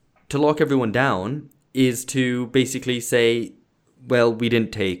to lock everyone down is to basically say, well, we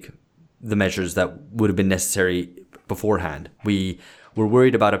didn't take the measures that would have been necessary beforehand. We were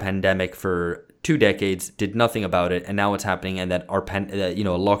worried about a pandemic for 2 decades, did nothing about it, and now it's happening, and that a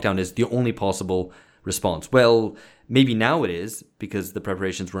lockdown is the only possible response. Well, maybe now it is because the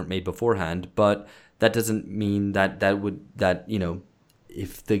preparations weren't made beforehand, but that doesn't mean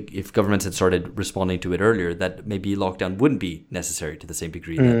if governments had started responding to it earlier, that maybe lockdown wouldn't be necessary to the same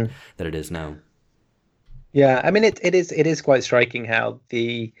degree that it is now. Yeah, I mean, it is quite striking how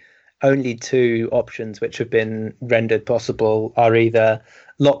the only two options which have been rendered possible are either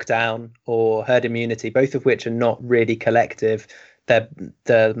lockdown or herd immunity, both of which are not really collective. The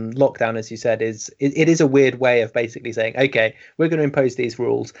lockdown, as you said, it is a weird way of basically saying, okay, we're going to impose these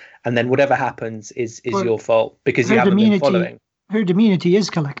rules, and then whatever happens is your fault because you haven't been following. Herd immunity is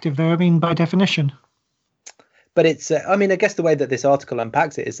collective, though. I mean, by definition. But it's, I mean, I guess the way that this article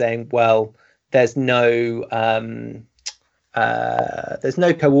unpacks it is saying, well, there's no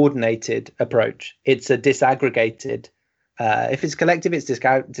coordinated approach. It's a disaggregated. If it's collective, it's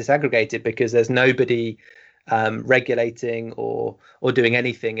disaggregated because there's nobody regulating or doing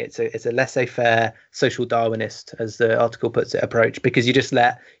anything. It's a laissez-faire social Darwinist, as the article puts it, approach, because you just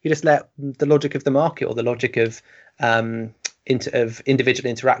let the logic of the market or the logic of individual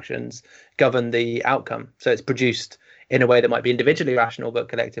interactions govern the outcome. So it's produced in a way that might be individually rational but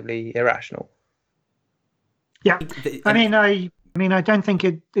collectively irrational. Yeah, I mean, I don't think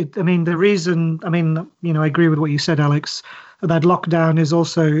it. I mean, the reason. I mean, I agree with what you said, Alex. That lockdown is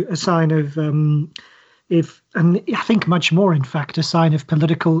also a sign of, and I think much more, in fact, a sign of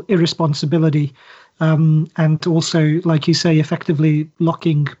political irresponsibility, and also, like you say, effectively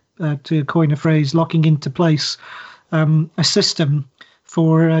locking, to coin a phrase, locking into place a system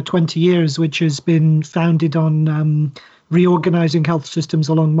for 20 years, which has been founded on reorganizing health systems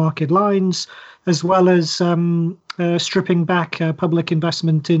along market lines, as well as stripping back public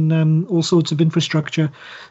investment in all sorts of infrastructure